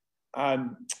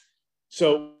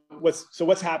 So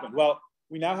what's happened? Well,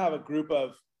 we now have a group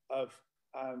of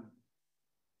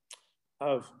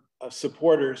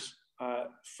supporters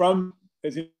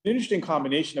there's an interesting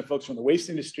combination of folks from the waste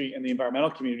industry and the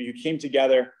environmental community who came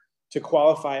together to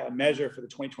qualify a measure for the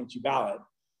 2022 ballot,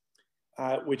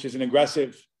 which is an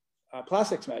aggressive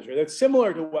plastics measure that's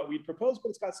similar to what we'd proposed, but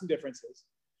it's got some differences.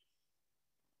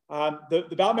 The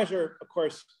ballot measure, of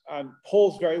course,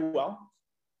 polls very well,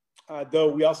 though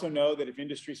we also know that if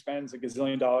industry spends $1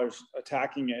 gazillion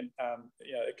attacking it,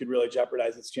 it could really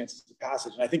jeopardize its chances of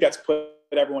passage. And I think that's put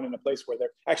everyone in a place where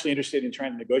they're actually interested in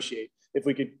trying to negotiate. If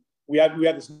we could, we have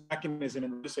this mechanism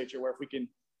in the legislature where if we can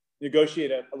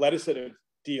negotiate a legislative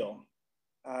deal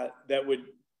that would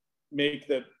make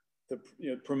the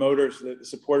promoters, the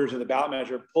supporters of the ballot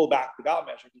measure pull back the ballot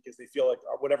measure because they feel like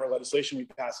whatever legislation we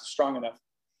pass is strong enough,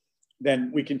 then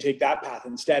we can take that path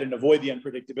instead and avoid the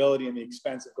unpredictability and the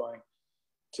expense of going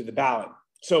to the ballot.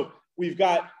 So we've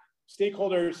got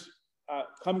stakeholders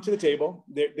come to the table.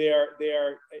 They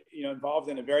are involved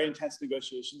in a very intense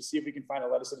negotiation to see if we can find a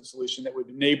legislative solution that would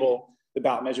enable the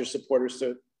ballot measure supporters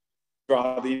to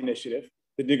draw the initiative.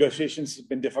 The negotiations have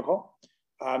been difficult.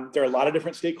 There are a lot of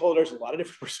different stakeholders, a lot of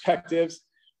different perspectives.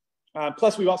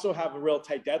 Plus, we also have a real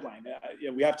tight deadline.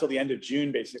 We have till the end of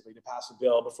June, basically, to pass a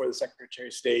bill before the Secretary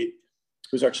of State,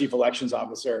 who's our Chief Elections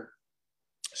Officer,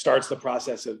 starts the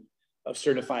process of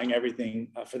certifying everything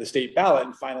for the state ballot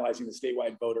and finalizing the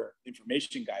statewide voter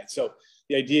information guide. So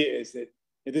the idea is that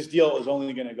this deal is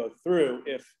only going to go through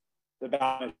if the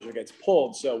ballot measure gets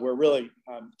pulled. So we're really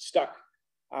stuck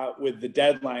with the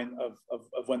deadline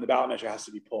of when the ballot measure has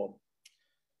to be pulled.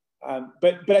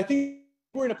 But I think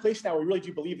we're in a place now where we really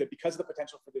do believe that because of the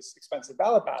potential for this expensive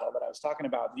ballot battle that I was talking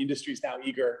about, the industry is now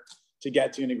eager to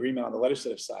get to an agreement on the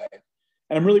legislative side.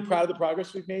 And I'm really proud of the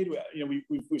progress we've made.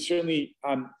 We've certainly,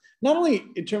 not only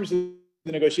in terms of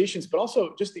the negotiations, but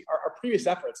also just our previous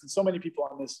efforts. And so many people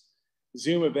on this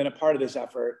Zoom have been a part of this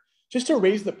effort, just to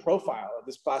raise the profile of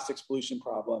this plastics pollution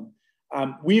problem.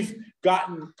 We've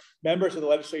gotten members of the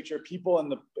legislature, people in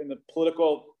the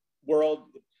political world,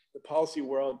 the policy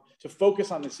world, to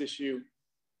focus on this issue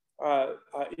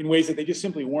in ways that they just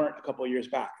simply weren't a couple of years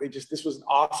back. This was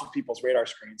off of people's radar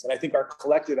screens. And I think our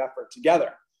collective effort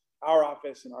together, our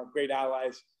office and our great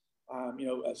allies,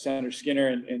 Senator Skinner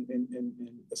and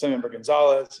Assemblymember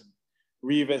Gonzalez and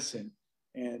Rivas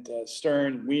and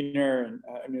Stern, Wiener,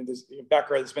 and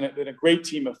Becker. There's been a great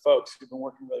team of folks who've been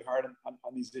working really hard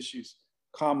on these issues.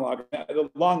 Comlog, a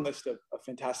long list of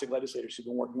fantastic legislators who've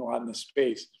been working a lot in this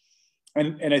space.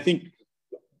 And I think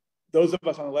those of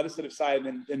us on the legislative side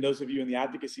and those of you on the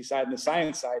advocacy side and the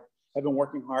science side have been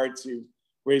working hard to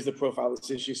raise the profile of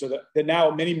this issue, so that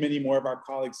now many, many more of our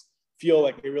colleagues feel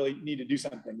like they really need to do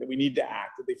something, that we need to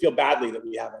act, that they feel badly that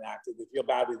we haven't acted, they feel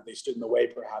badly that they stood in the way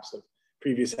perhaps of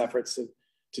previous efforts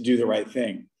to do the right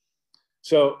thing.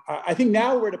 So I think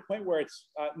now we're at a point where it's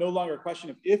no longer a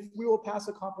question of if we will pass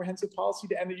a comprehensive policy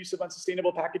to end the use of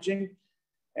unsustainable packaging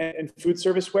and food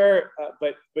serviceware,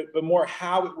 but more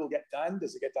how it will get done.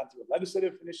 Does it get done through a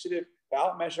legislative initiative,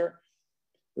 ballot measure?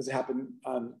 Does it happen,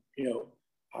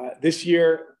 this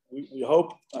year? We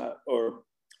hope, or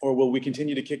will we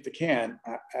continue to kick the can?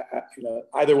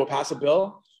 Either we'll pass a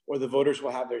bill or the voters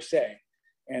will have their say,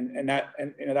 and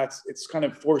that's it's kind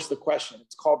of forced the question.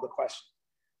 It's called the question.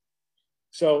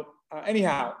 So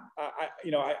anyhow, I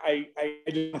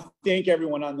just want to thank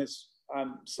everyone on this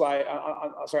slide,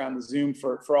 on the Zoom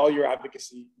for all your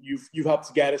advocacy. You've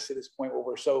helped get us to this point where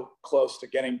we're so close to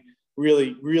getting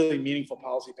really, really meaningful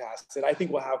policy passed that I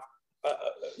think will have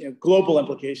global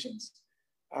implications,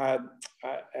 and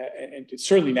it's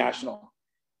certainly national,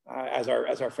 as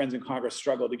our friends in Congress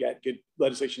struggle to get good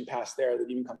legislation passed there that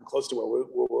even come close to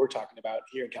what we're talking about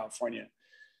here in California.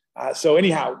 So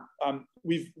anyhow,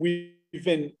 we've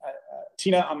been,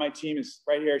 Tina on my team is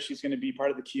right here. She's going to be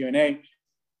part of the Q&A.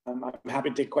 I'm happy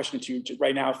to take a question or two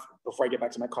right now before I get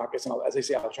back to my caucus. And as I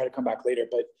say, I'll try to come back later,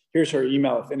 but here's her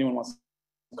email. If anyone wants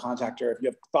to contact her, if you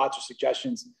have thoughts or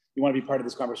suggestions, you want to be part of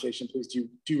this conversation, please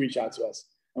do reach out to us.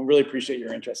 And really appreciate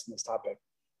your interest in this topic.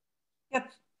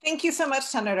 Yep. Thank you so much,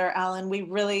 Senator Allen. We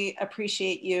really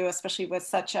appreciate you, especially with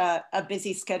such a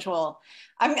busy schedule.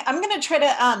 I'm going to try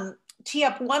to tee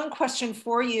up one question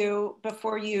for you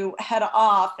before you head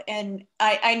off. And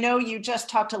I know you just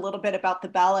talked a little bit about the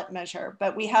ballot measure,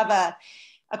 but we have a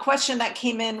question that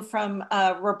came in from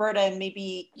Roberta, and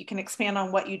maybe you can expand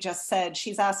on what you just said.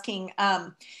 She's asking,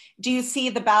 do you see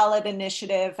the ballot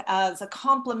initiative as a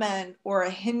complement or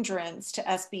a hindrance to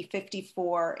SB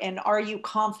 54? And are you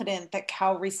confident that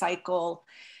CalRecycle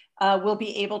will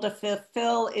be able to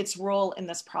fulfill its role in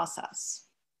this process?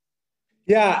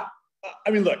 Yeah.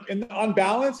 I mean, look, on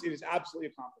balance, it is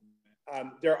absolutely a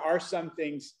compliment. There are some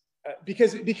things,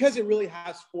 because it really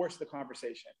has forced the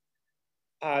conversation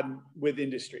with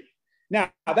industry.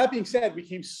 Now, that being said, we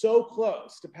came so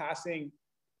close to passing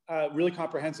really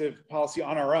comprehensive policy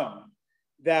on our own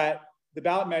that the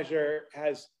ballot measure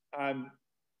has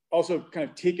also kind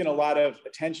of taken a lot of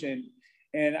attention.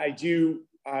 And I do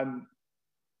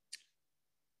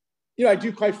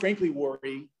quite frankly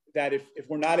worry that if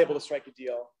we're not able to strike a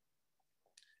deal,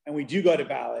 and we do go to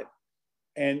ballot,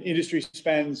 and industry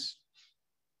spends,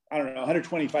 I don't know,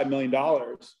 $125 million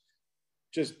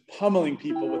just pummeling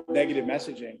people with negative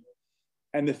messaging,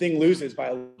 and the thing loses by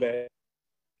a little bit,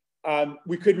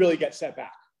 we could really get set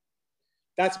back.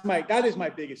 That is my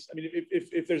biggest, I mean,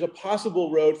 if there's a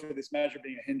possible road for this measure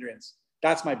being a hindrance,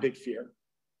 that's my big fear.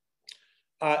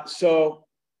 So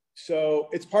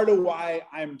it's part of why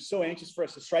I'm so anxious for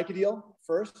us to strike a deal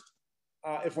first.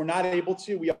 If we're not able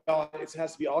to, it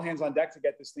has to be all hands on deck to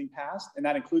get this thing passed, and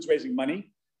that includes raising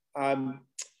money.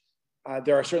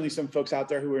 There are certainly some folks out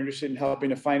there who are interested in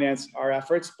helping to finance our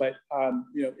efforts, but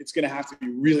it's going to have to be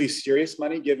really serious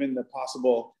money given the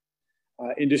possible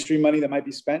industry money that might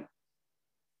be spent.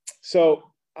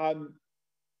 So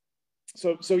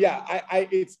yeah,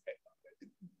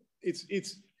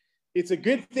 it's a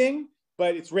good thing,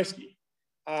 but it's risky.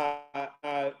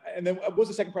 And then what was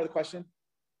the second part of the question?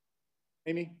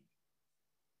 Amy?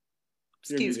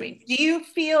 Excuse me. Do you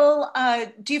feel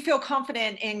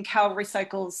confident in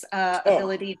CalRecycle's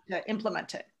ability to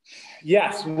implement it?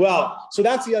 Yes. Well, so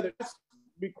that's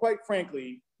quite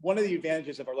frankly, one of the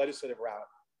advantages of our legislative route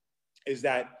is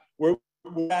that we've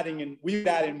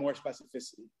added in more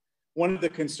specificity. One of the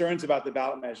concerns about the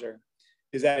ballot measure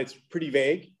is that it's pretty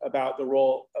vague about the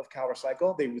role of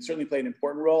CalRecycle. They would certainly play an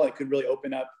important role. It could really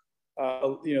open up.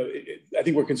 I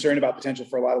think we're concerned about potential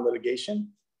for a lot of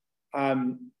litigation.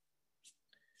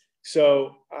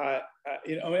 So,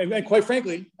 and quite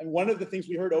frankly, and one of the things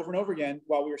we heard over and over again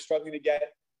while we were struggling to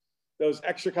get those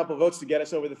extra couple of votes to get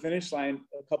us over the finish line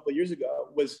a couple of years ago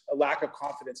was a lack of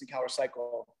confidence in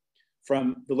CalRecycle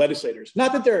from the legislators.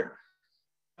 Not that they're,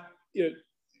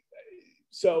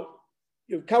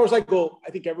 CalRecycle,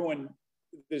 I think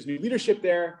there's new leadership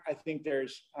there. I think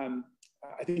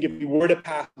I think if we were to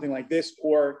pass something like this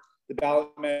or the ballot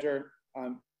measure,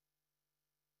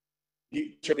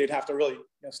 they'd have to really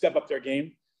step up their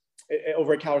game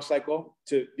over at CalRecycle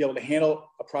to be able to handle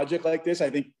a project like this. I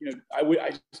think I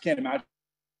just can't imagine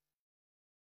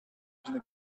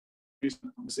this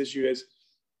issue is.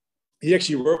 He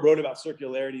actually wrote about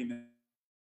circularity in the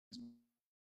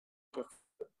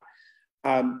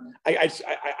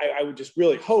I would just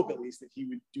really hope, at least, that he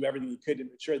would do everything he could to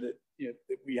ensure that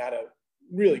that we had a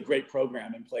really great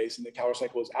program in place and that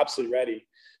CalRecycle was absolutely ready.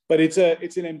 But it's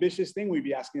an ambitious thing we'd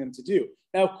be asking them to do.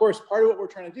 Now, of course, part of what we're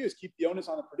trying to do is keep the onus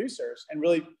on the producers, and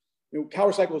really,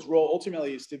 CalRecycle's role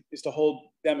ultimately is to hold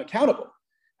them accountable,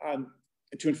 and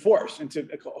to enforce and to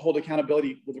hold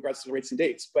accountability with regards to the rates and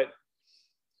dates. But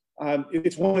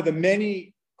it's one of the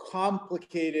many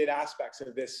complicated aspects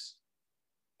of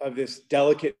this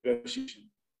delicate negotiation.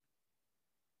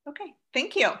 Okay,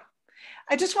 thank you.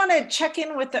 I just want to check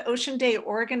in with the Ocean Day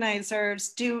organizers.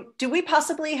 Do we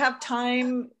possibly have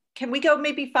time? Can we go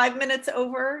maybe 5 minutes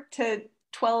over to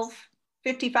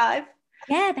 12:55?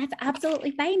 Yeah, that's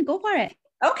absolutely fine. Go for it.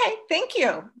 Okay, thank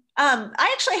you. I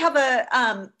actually have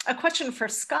a question for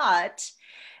Scott.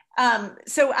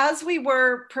 So as we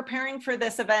were preparing for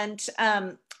this event,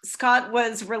 Scott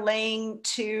was relaying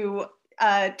to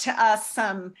us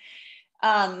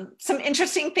some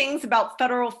interesting things about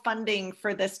federal funding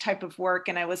for this type of work,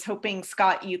 and I was hoping,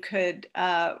 Scott, you could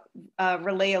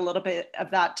relay a little bit of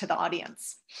that to the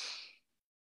audience.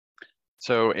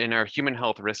 So in our human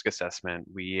health risk assessment,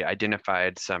 we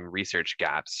identified some research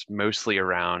gaps, mostly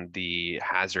around the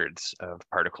hazards of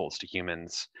particles to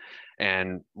humans.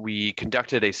 And we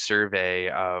conducted a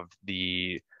survey of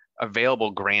the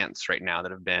available grants right now that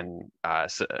have been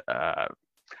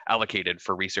allocated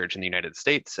for research in the United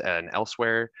States and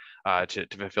elsewhere to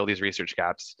fulfill these research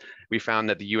gaps. We found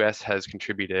that the US has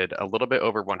contributed a little bit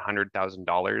over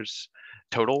 $100,000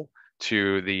 total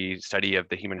to the study of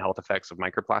the human health effects of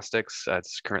microplastics.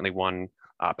 It's currently one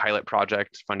pilot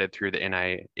project funded through the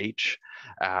NIH,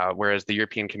 whereas the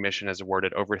European Commission has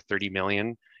awarded over 30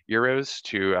 million euros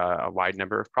to a wide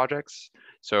number of projects.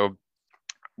 So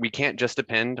we can't just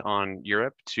depend on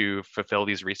Europe to fulfill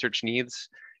these research needs.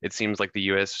 It seems like the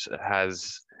US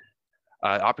has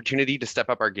opportunity to step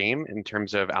up our game in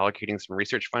terms of allocating some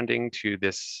research funding to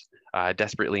this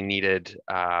desperately needed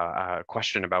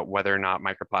question about whether or not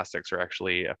microplastics are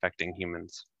actually affecting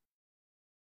humans.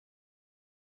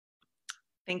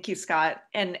 Thank you, Scott.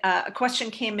 And a question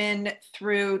came in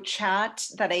through chat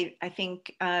that I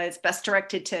think is best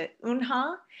directed to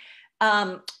Unha.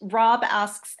 Rob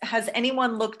asks, has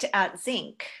anyone looked at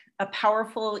zinc? A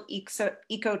powerful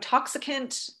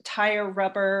ecotoxicant, tire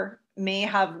rubber may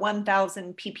have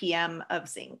 1,000 ppm of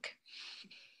zinc.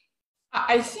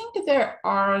 I think there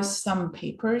are some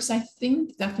papers, I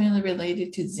think, definitely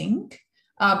related to zinc.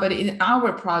 But in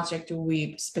our project,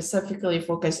 we specifically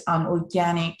focus on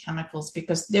organic chemicals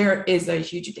because there is a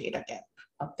huge data gap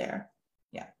up there.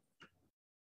 Yeah.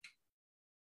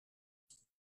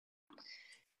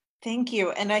 Thank you.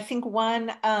 And I think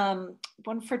one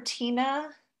for Tina.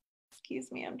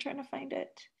 Excuse me, I'm trying to find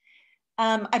it.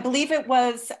 I believe it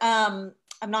was, I'm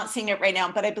not seeing it right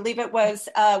now, but I believe it was,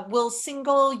 will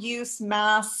single-use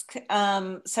mask,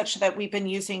 such that we've been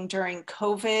using during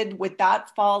COVID, would that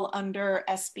fall under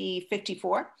SB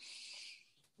 54?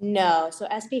 No, so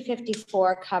SB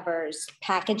 54 covers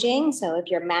packaging. So if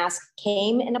your mask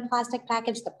came in a plastic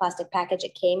package, the plastic package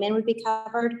it came in would be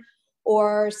covered,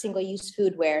 or single-use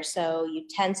foodware. So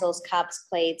utensils, cups,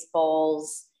 plates,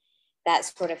 bowls, that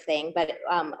sort of thing. But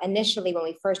initially, when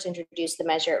we first introduced the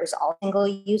measure, it was all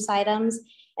single-use items.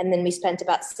 And then we spent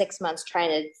about 6 months trying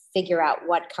to figure out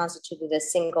what constituted a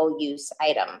single-use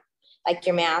item. Like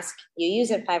your mask, you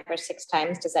use it 5 or 6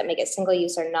 times. Does that make it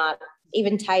single-use or not?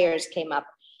 Even tires came up.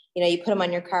 You put them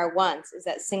on your car once. Is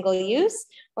that single-use?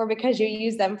 Or because you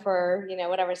use them for,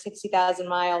 whatever, 60,000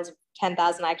 miles,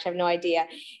 10,000, I actually have no idea.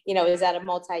 Is that a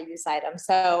multi-use item?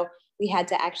 So we had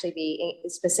to actually be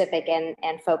specific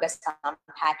and focus on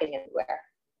packaging and wear.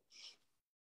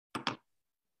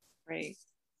 Great.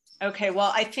 Okay,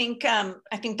 well, I think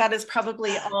that is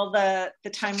probably all the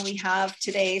time we have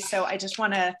today. So I just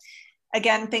want to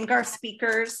Again, thank our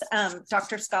speakers,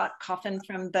 Dr. Scott Coffin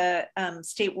from the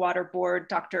State Water Board,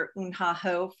 Dr. Unha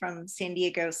Ho from San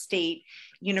Diego State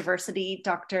University,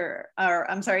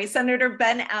 Senator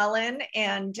Ben Allen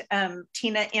and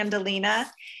Tina Andolina.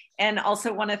 And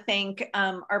also want to thank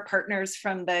our partners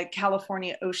from the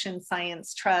California Ocean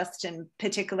Science Trust, and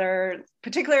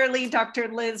particularly Dr.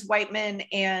 Liz Whiteman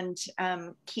and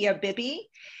Kia Bibby.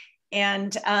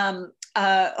 And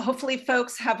hopefully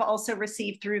folks have also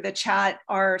received through the chat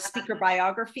our speaker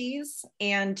biographies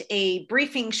and a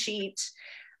briefing sheet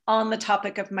on the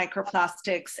topic of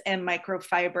microplastics and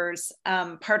microfibers.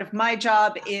 Part of my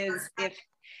job is if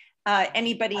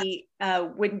anybody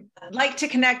would like to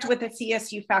connect with a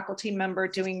CSU faculty member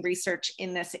doing research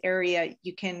in this area,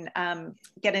 you can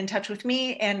get in touch with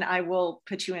me and I will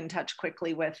put you in touch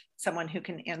quickly with someone who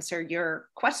can answer your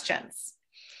questions.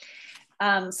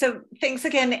 So thanks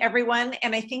again, everyone.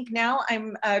 And I think now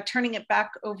I'm turning it back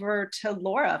over to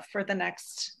Laura for the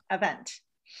next event.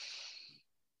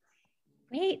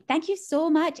 Great, thank you so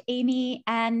much, Amy.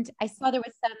 And I saw there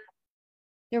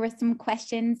were some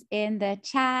questions in the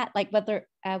chat, like whether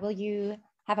will you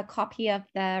have a copy of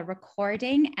the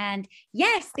recording? And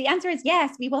yes, the answer is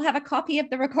yes, we will have a copy of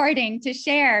the recording to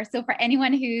share. So for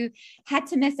anyone who had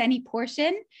to miss any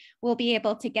portion, we'll be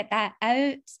able to get that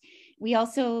out. We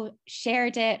also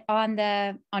shared it on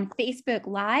Facebook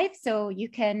Live, so you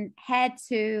can head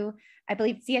to, I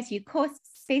believe, CSU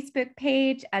Coast's Facebook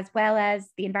page, as well as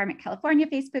the Environment California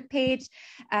Facebook page.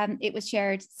 It was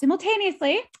shared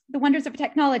simultaneously, the wonders of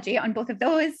technology on both of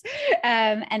those.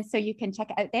 And so you can check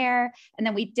it out there. And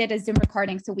then we did a Zoom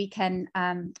recording, so we can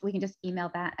just email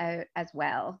that out as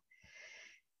well.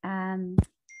 And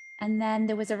then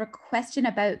there was a question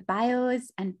about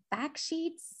bios and fact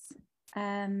sheets.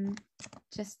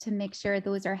 Just to make sure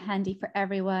those are handy for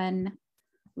everyone,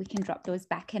 we can drop those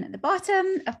back in at the bottom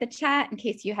of the chat in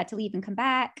case you had to leave and come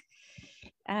back.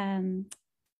 And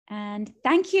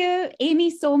thank you, Amy,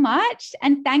 so much.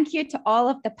 And thank you to all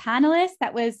of the panelists.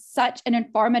 That was such an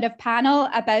informative panel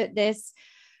about this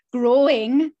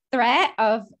growing threat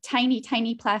of tiny,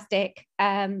 tiny plastic.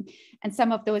 And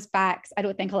some of those facts, I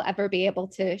don't think I'll ever be able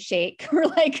to shake, or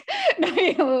like,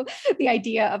 you know, the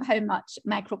idea of how much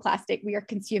microplastic we are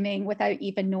consuming without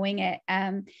even knowing it,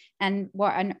 and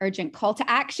what an urgent call to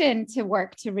action to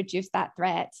work to reduce that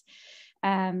threat.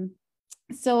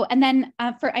 So, and then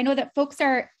I know that folks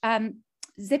are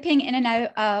zipping in and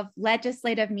out of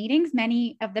legislative meetings,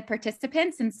 many of the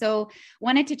participants. And so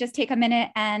wanted to just take a minute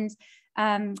and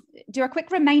do a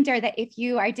quick reminder that if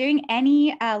you are doing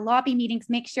any lobby meetings,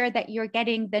 make sure that you're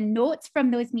getting the notes from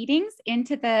those meetings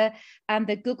into the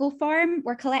Google form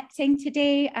we're collecting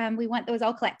today. We want those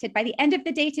all collected by the end of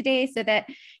the day today so that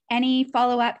any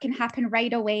follow-up can happen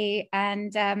right away.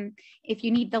 And if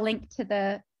you need the link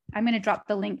to I'm going to drop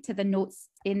the link to the notes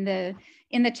in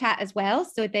the chat as well,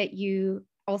 so that you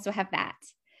also have that.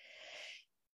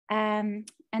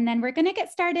 And then we're going to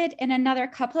get started in another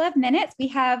couple of minutes.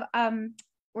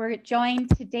 We're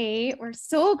joined today. We're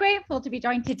so grateful to be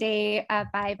joined today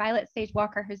by Violet Sage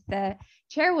Walker, who's the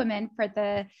chairwoman for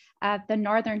the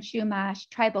Northern Chumash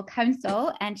Tribal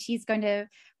Council, and she's going to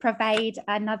provide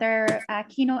another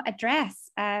keynote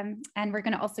address. And we're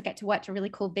going to also get to watch a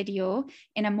really cool video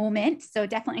in a moment. So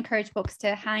definitely encourage folks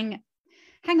to hang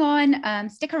on,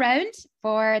 stick around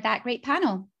for that great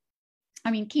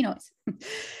keynote.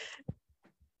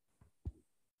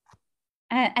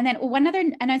 And then one other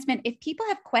announcement, if people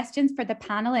have questions for the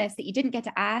panelists that you didn't get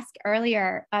to ask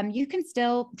earlier, you can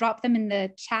still drop them in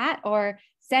the chat or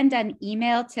send an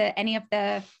email to any of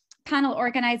the panel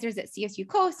organizers at CSU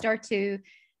Coast or to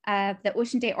the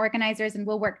Ocean Day organizers, and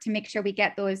we'll work to make sure we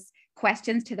get those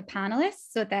questions to the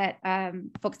panelists so that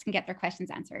folks can get their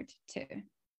questions answered too.